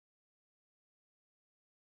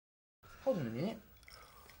Hold on a minute.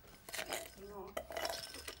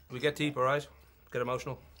 We get deep, all right? Get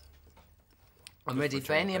emotional. I'm ready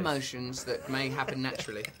for any emotions that may happen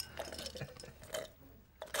naturally.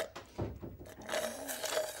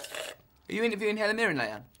 Are you interviewing Helen Mirren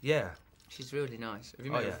later? Yeah. She's really nice. Have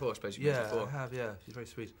you met her before? I suppose you met her before. I have, yeah. She's very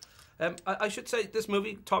sweet. I should say, this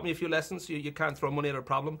movie taught me a few lessons. You can't throw money at a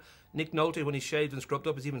problem. Nick Nolte, when he's shaved and scrubbed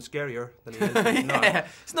up, is even scarier than he is when he's not.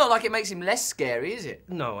 It's not like it makes him less scary, is it?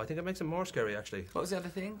 No, I think it makes him more scary, actually. What was the other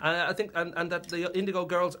thing? I think, and that the Indigo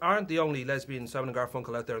Girls aren't the only lesbian Simon and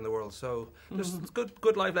Garfunkel out there in the world. So there's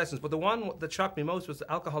good life lessons. But the one that shocked me most was that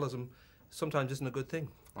alcoholism sometimes isn't a good thing.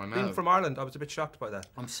 I know. Being from Ireland, I was a bit shocked by that.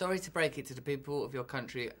 I'm sorry to break it to the people of your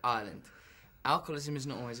country, Ireland. Alcoholism is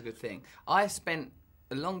not always a good thing. I spent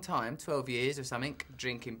a long time, 12 years or something,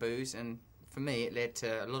 drinking booze, and for me it led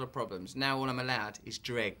to a lot of problems. Now all I'm allowed is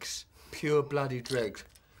dregs. Pure bloody dregs.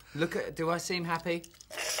 Look at, do I seem happy?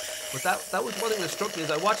 But that was one thing that struck me.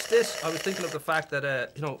 As I watched this, I was thinking of the fact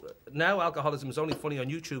that, you know, now alcoholism is only funny on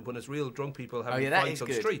YouTube when it's real drunk people having fights on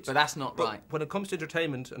the streets. But that's not right. When it comes to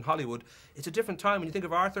entertainment and Hollywood, it's a different time. When you think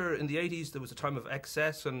of Arthur in the 80s, there was a time of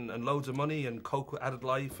excess and loads of money and coke added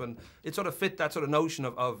life, and it sort of fit that sort of notion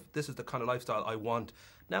of this is the kind of lifestyle I want.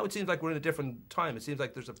 Now it seems like we're in a different time. It seems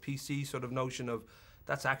like there's a PC sort of notion of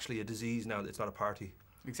that's actually a disease now, it's not a party.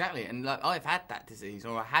 Exactly, and like I've had that disease,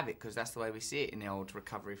 or I have it, because that's the way we see it in the old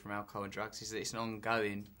recovery from alcohol and drugs, is that it's an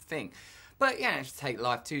ongoing thing. But yeah, if you take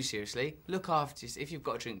life too seriously, look after yourself. If you've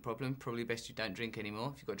got a drink problem, probably best you don't drink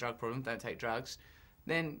anymore. If you've got a drug problem, don't take drugs.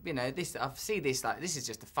 Then, you know, I see this like, this is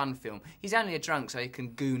just a fun film. He's only a drunk so he can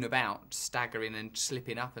goon about, staggering and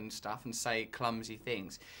slipping up and stuff and say clumsy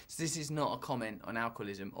things. So this is not a comment on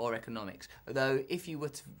alcoholism or economics. Although, if you were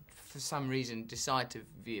to, for some reason, decide to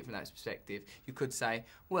view it from that perspective, you could say,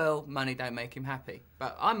 well, money don't make him happy.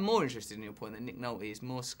 But I'm more interested in your point that Nick Nolte is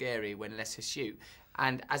more scary when less hirsute.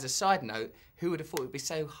 And as a side note, who would have thought it would be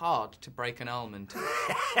so hard to break an almond?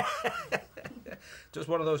 Just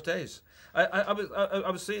one of those days. I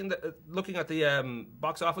was seeing looking at the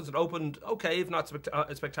box office. It opened okay, if not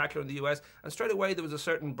spectacular in the US, and straight away there was a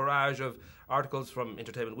certain barrage of articles from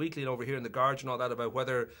Entertainment Weekly and over here in The Guardian and all that about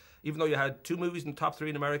whether, even though you had 2 movies in the top 3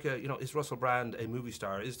 in America, you know, is Russell Brand a movie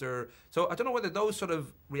star? Is there? So I don't know whether those sort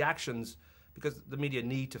of reactions, because the media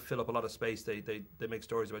need to fill up a lot of space, they make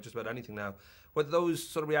stories about just about anything now, whether those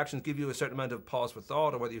sort of reactions give you a certain amount of pause for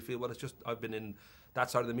thought, or whether you feel, well, it's just, I've been in that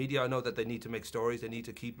side of the media, I know that they need to make stories, they need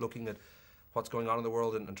to keep looking at what's going on in the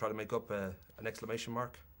world and try to make up an exclamation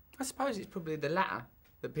mark. I suppose it's probably the latter,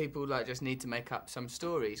 that people like just need to make up some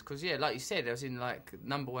stories, because yeah, like you said, I was in like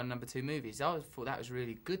 #1, #2 movies. I thought that was a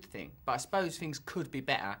really good thing, but I suppose things could be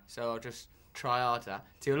better, so I'll just try harder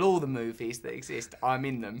till all the movies that exist, I'm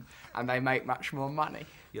in them, and they make much more money.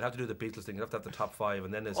 You'll have to do the Beatles thing. You'll have to have the top 5,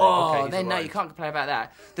 and then they say, oh, okay, he's then no, arrived. you can't complain about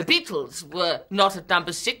that. The Beatles were not at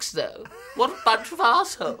 #6 though. What a bunch of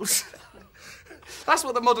arseholes. That's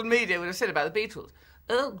what the modern media would have said about the Beatles.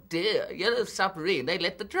 Oh dear, Yellow Submarine, they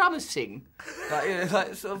let the drummer sing. Like, you know,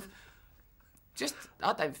 like sort of, just,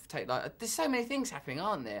 I don't take, like, there's so many things happening,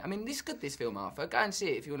 aren't there? I mean, this film, Arthur. Go and see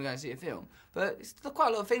it if you want to go and see a film. But there's quite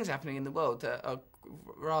a lot of things happening in the world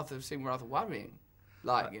that seem rather worrying.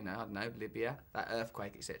 Like, you know, I don't know, Libya, that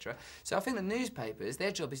earthquake, etc. So I think the newspapers,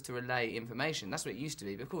 their job is to relay information. That's what it used to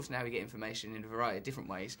be. But of course, now we get information in a variety of different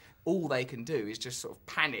ways. All they can do is just sort of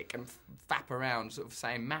panic and fap around, sort of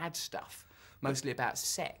saying mad stuff. Mostly about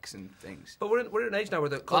sex and things. But we're in an age now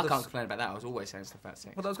where the cult I can't complain about that. I was always saying stuff about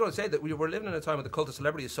sex. Well, I was going to say that we're living in a time where the cult of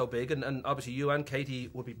celebrity is so big, and obviously you and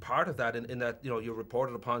Katie would be part of that in that, you know, you're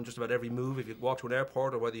reported upon just about every move. If you walk to an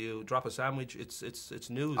airport or whether you drop a sandwich, it's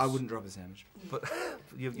news. I wouldn't drop a sandwich. But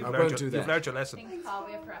you've learned your lesson.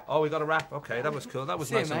 Oh, we got a wrap. Okay, that was cool. That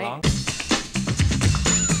was nice and long.